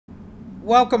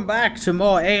Welcome back to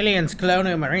more Aliens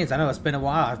Colonial Marines. I know it's been a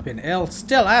while, I've been ill,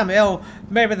 still am ill.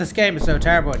 Maybe this game is so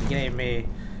terrible it gave me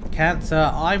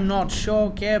cancer. I'm not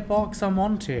sure gearbox I'm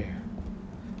onto.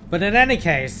 But in any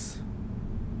case,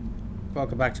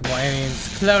 welcome back to more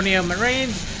Aliens Colonial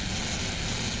Marines.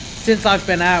 Since I've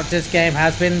been out, this game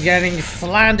has been getting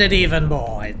slandered even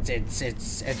more. It's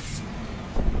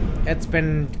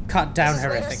been cut down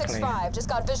horrifically. 6-5 just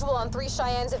got visual on 3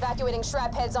 Cheyennes evacuating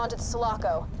Shrap heads onto the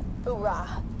Sulaco.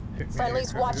 Hoorah.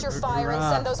 Friendlies, watch your fire and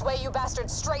send those Wayu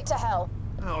bastards straight to hell.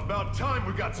 Oh, about time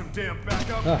we got some damn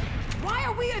backup. Why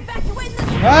are we evacuating this?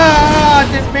 I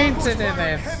didn't mean to do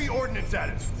this. Heavy ordnance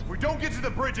at us. If we don't get to the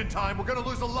bridge in time, we're gonna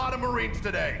lose a lot of Marines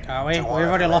today. Are we? We've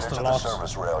already lost a lot.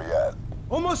 Service rail yet.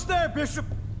 Almost there, Bishop.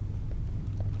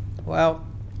 Well,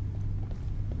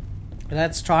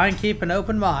 let's try and keep an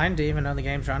open mind, even though the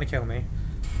game's trying to kill me.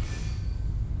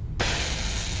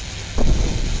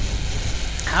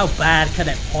 How bad could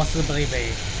it possibly be?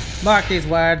 Mark these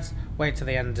words. Wait till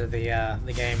the end of the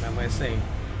game and we'll see.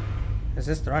 Is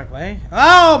this the right way?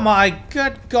 Oh my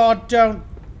good God, don't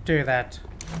do that.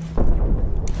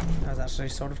 That was actually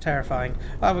sort of terrifying.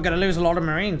 Oh, we're going to lose a lot of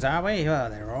Marines, are we? Oh,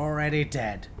 they're already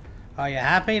dead. Are you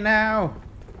happy now?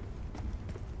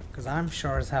 Because I'm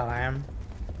sure as hell I am.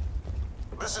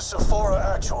 This is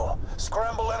Sephora Actual.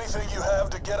 Scramble anything you have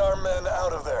to get our men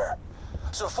out of there.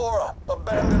 Sephora,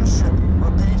 abandoned ship.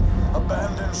 Repeat,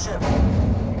 abandoned ship.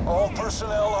 All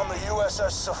personnel on the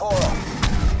USS Sephora.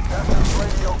 Captain's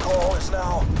radio call is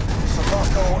now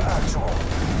Sulaco Actual.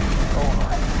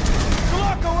 Over.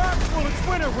 Sulaco Actual, it's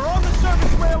winter. We're on the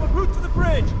service rail en route to the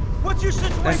bridge. What's your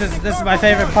situation? This is my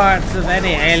favorite parts of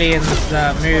any Aliens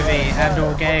movie and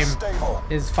or game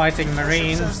is fighting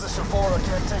Marines.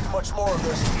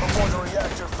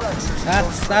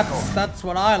 That's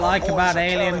what I like about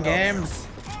Alien games.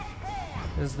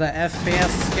 Is the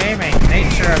FPS gaming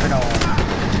nature of it all.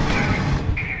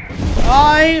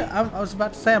 I was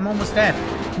about to say I'm almost dead.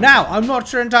 Now, I'm not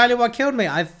sure entirely what killed me.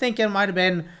 I think it might have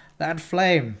been that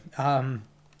flame. I'm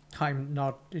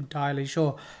not entirely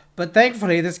sure. But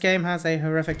thankfully, this game has a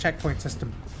horrific checkpoint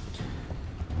system.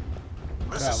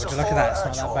 This Oh, is would you look at that? It's not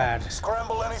Actual. that bad.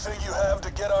 Scramble anything you have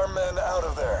to get our men out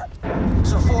of there.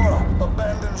 Sephora,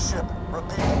 abandoned ship.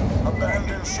 Repeat,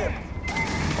 abandoned ship.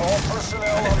 All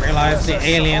personnel. I didn't realize the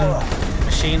alien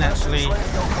machine actually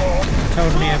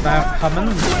told me about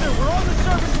Cummins. We're on the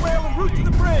service rail en route to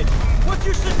the bridge. What's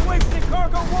your situation in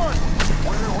Cargo 1?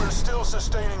 We're still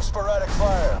sustaining sporadic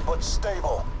fire, but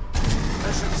stable.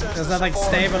 There's nothing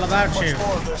stable about you.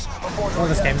 Oh,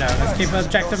 this game, no. Let's keep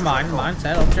objective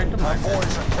mindset, objective mindset.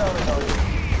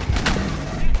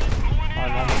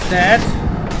 I'm almost dead.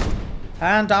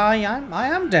 And I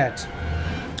am dead.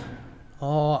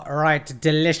 Alright,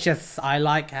 delicious. I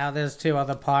like how there's 2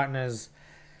 other partners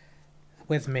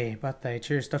with me, but they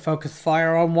choose to focus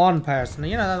fire on one person.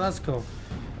 You know, that's cool.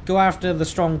 Go after the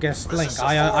strongest link.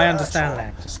 I understand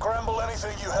that. Scramble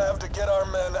anything you have to get our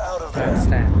men out of there. I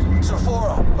understand.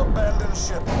 Sephora, abandoned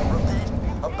ship. Repeat,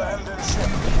 abandoned ship.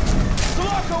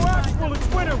 Sulaco Actual, it's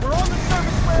winter. We're on the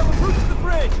service rail en route to the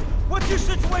bridge. What's your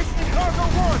situation in Cargo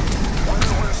 1?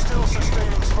 We're still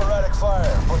sustaining sporadic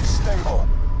fire, but stable.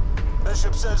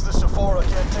 Bishop says the Sephora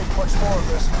can't take much more of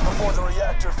this before the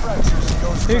reactor fractures and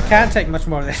goes Who critical. can't take much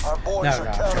more of this? Our No, boys are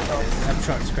counting on you. I'm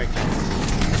sure it's great.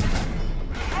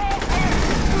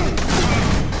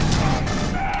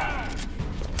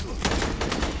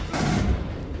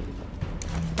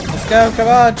 Let's go, come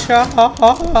on, charge!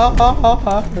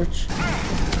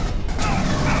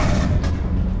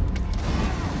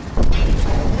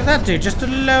 Look at that dude, just a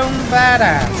lone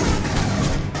badass.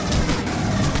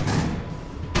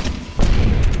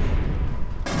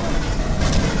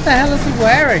 What the hell is he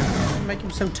wearing? Make him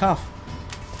so tough.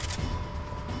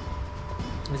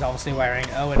 He's obviously wearing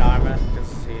Owen armor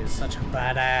because he is such a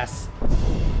badass.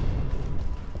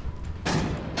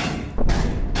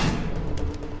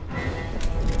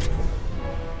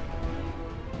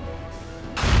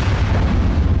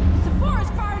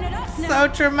 So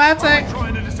dramatic! I'm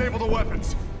trying to disable the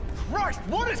weapons. Christ,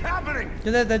 what is happening?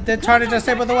 They're trying to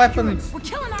disable the weapons. We're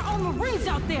killing our own Marines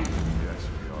out there. Yes,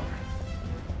 we are.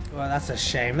 Well, that's a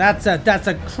shame. That's a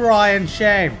crying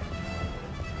shame.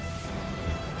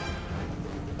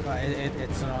 Well,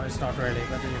 it's not really,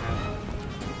 but you know.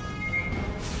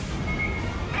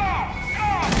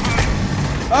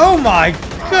 Oh my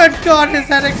good God! His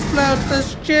head explodes.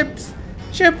 There's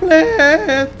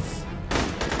chiplets.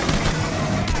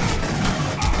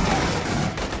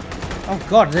 Oh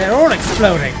God, they're all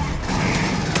exploding.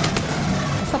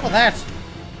 What's up with that?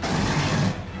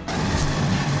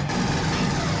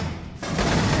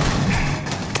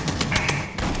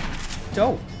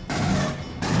 Oh.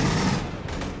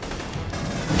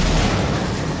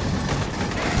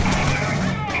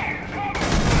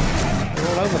 They're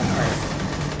all over the place.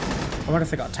 I wonder if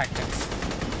they got tactics.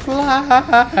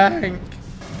 Flank!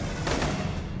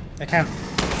 I can't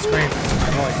scream, that's my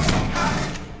voice.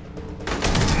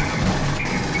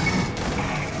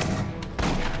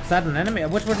 Is that an enemy?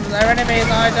 Which ones are their enemies?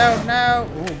 I don't know.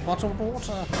 Ooh, bottled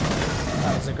water.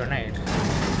 That was a grenade.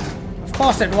 Of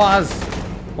course it was!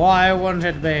 Why wouldn't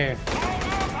it be?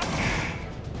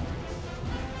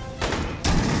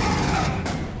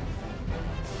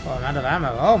 Oh, I'm out of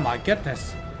ammo. Oh my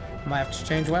goodness. I might have to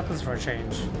change weapons for a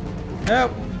change.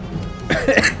 Nope.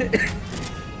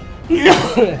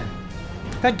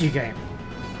 Thank you, game.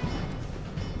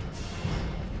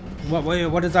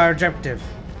 What is our objective?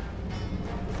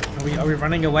 Are we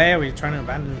running away? Are we trying to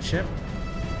abandon the ship?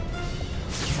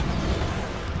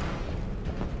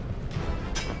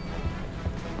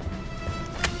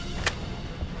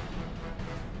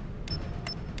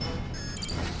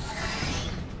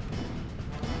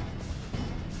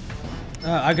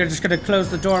 I'm just gonna close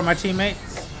the door on my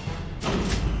teammates.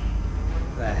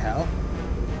 The hell?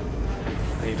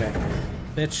 What are you doing?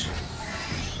 Bitch.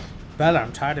 Bella,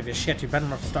 I'm tired of your shit. You better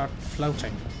not start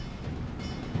floating.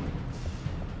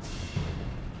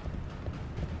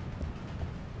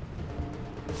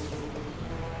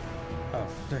 Oh,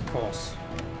 of course.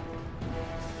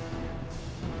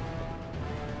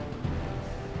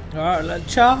 Alright,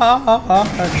 let's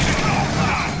charge!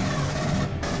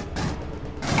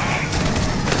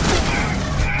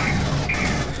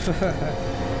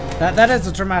 that is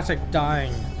a dramatic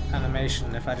dying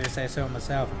animation, if I do say so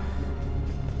myself.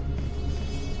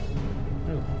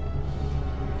 Ooh.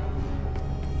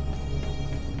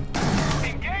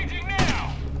 Engaging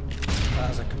now. That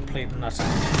was a complete and utter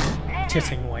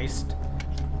titting waste.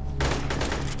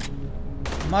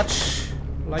 Much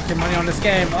like your money on this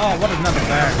game. Oh, what another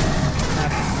bird.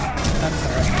 That's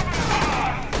horrific.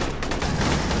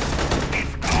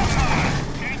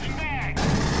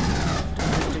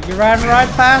 You ran right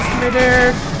past me,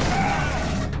 dude.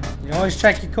 You always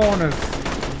check your corners.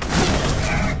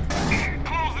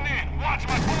 Closing in. Watch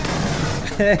my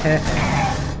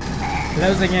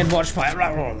Closing in, watch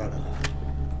my...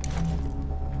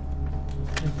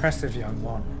 Impressive, young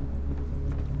one.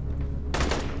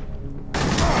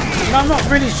 You know, I'm not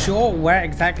really sure where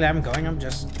exactly I'm going. I'm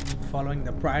just following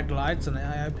the bright lights and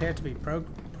I appear to be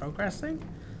progressing.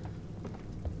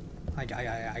 I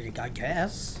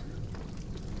guess.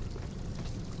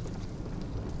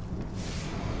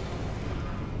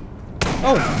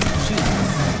 Oh,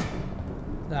 Jesus.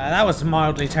 That was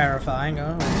mildly terrifying.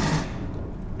 Oh.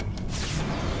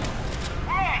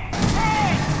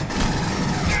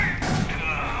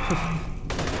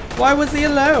 Why was he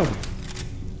alone?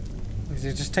 Is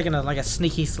he just taking like a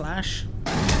sneaky slash?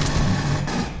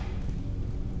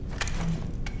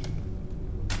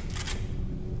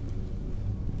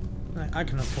 I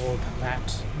can afford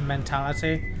that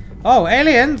mentality. Oh,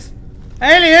 aliens!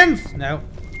 Aliens! No.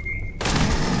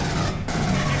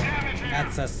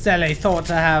 That's a silly thought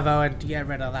to have, Owen. Get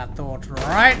rid of that thought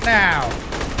right now.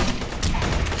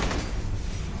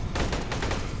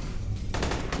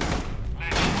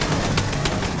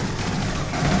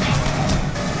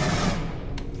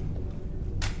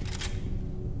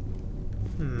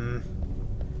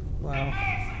 Well.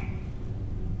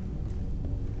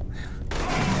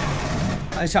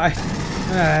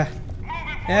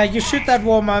 Yeah, you shoot that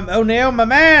wall, O'Neill, my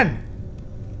man.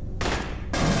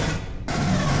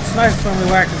 It's nice when we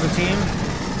work as a team.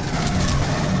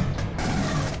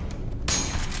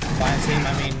 By a team,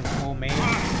 I mean all me.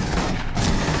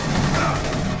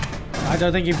 I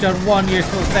don't think you've done one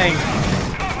useful thing.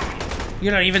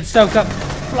 You don't even soak up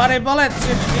bloody bullets.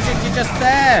 You're just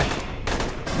there.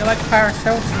 You're like Paris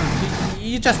Hilton.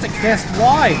 You just exist.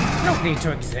 Why? You don't need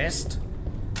to exist.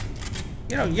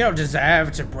 You don't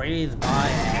deserve to breathe my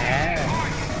air.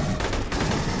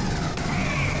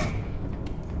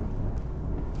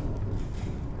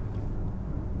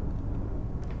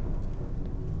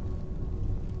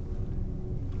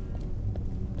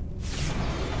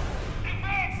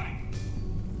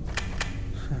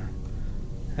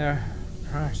 There.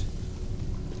 Right.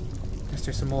 Let's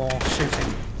do some more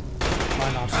shooting.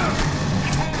 Why not?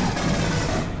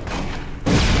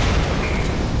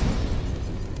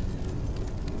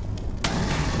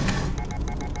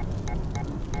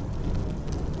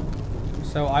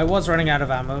 So I was running out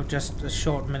of ammo just a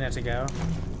short minute ago.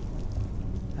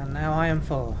 And now I am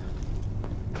full.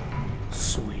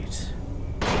 Sweet.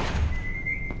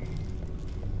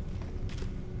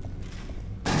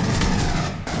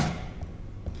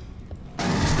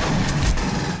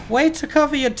 Wait to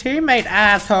cover your teammate,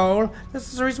 asshole. This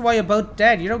is the reason why you're both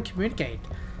dead. You don't communicate.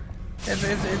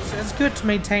 It's good to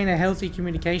maintain a healthy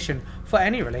communication for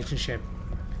any relationship.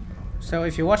 So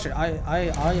if you watch it,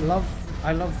 I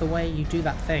love the way you do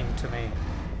that thing to me.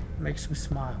 It makes me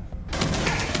smile.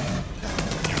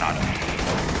 You're not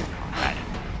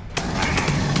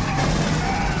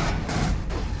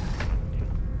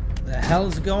The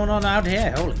hell's going on out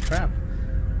here? Holy crap.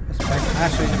 This place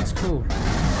actually looks cool.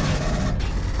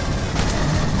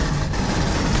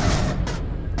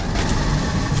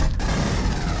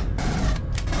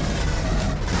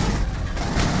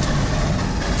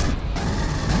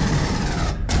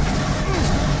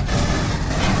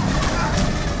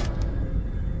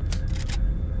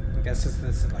 I guess this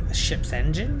is like the ship's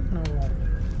engine? Or...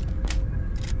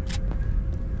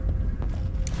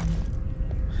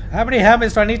 How many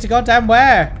helmets do I need to goddamn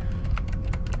wear?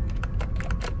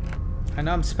 I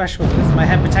know I'm special, but is my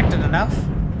head protected enough?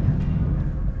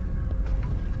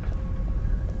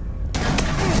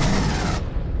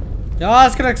 Oh,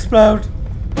 it's gonna explode!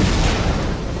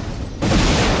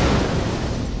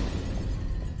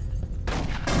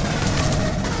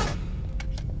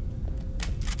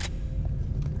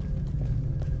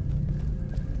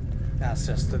 That's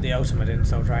just the ultimate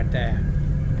insult right there.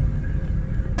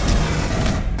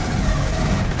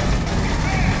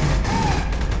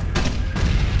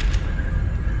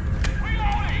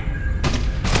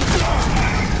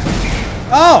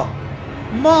 Oh!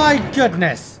 My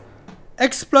goodness!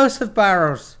 Explosive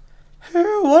barrels!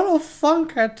 Who would have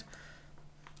thunk it?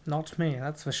 Not me,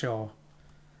 that's for sure.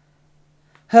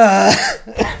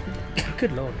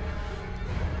 Good lord.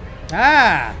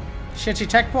 Ah! Shitty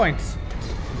checkpoints.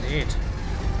 Indeed.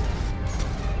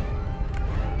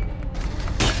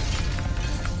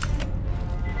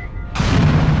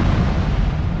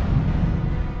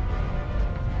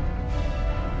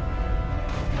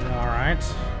 Alright.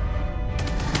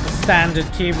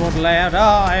 Standard keyboard layout. Oh,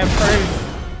 I approve.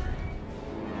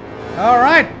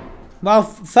 Alright. Well,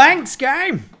 thanks,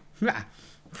 game.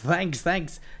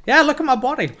 Thanks. Yeah, look at my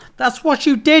body. That's what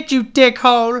you did, you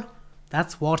dickhole.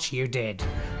 That's what you did.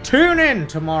 Tune in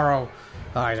tomorrow.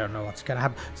 I don't know what's gonna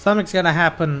happen. Something's gonna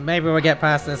happen. Maybe we'll get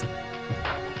past this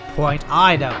point.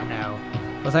 I don't know.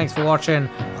 But thanks for watching.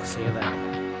 I'll see you then.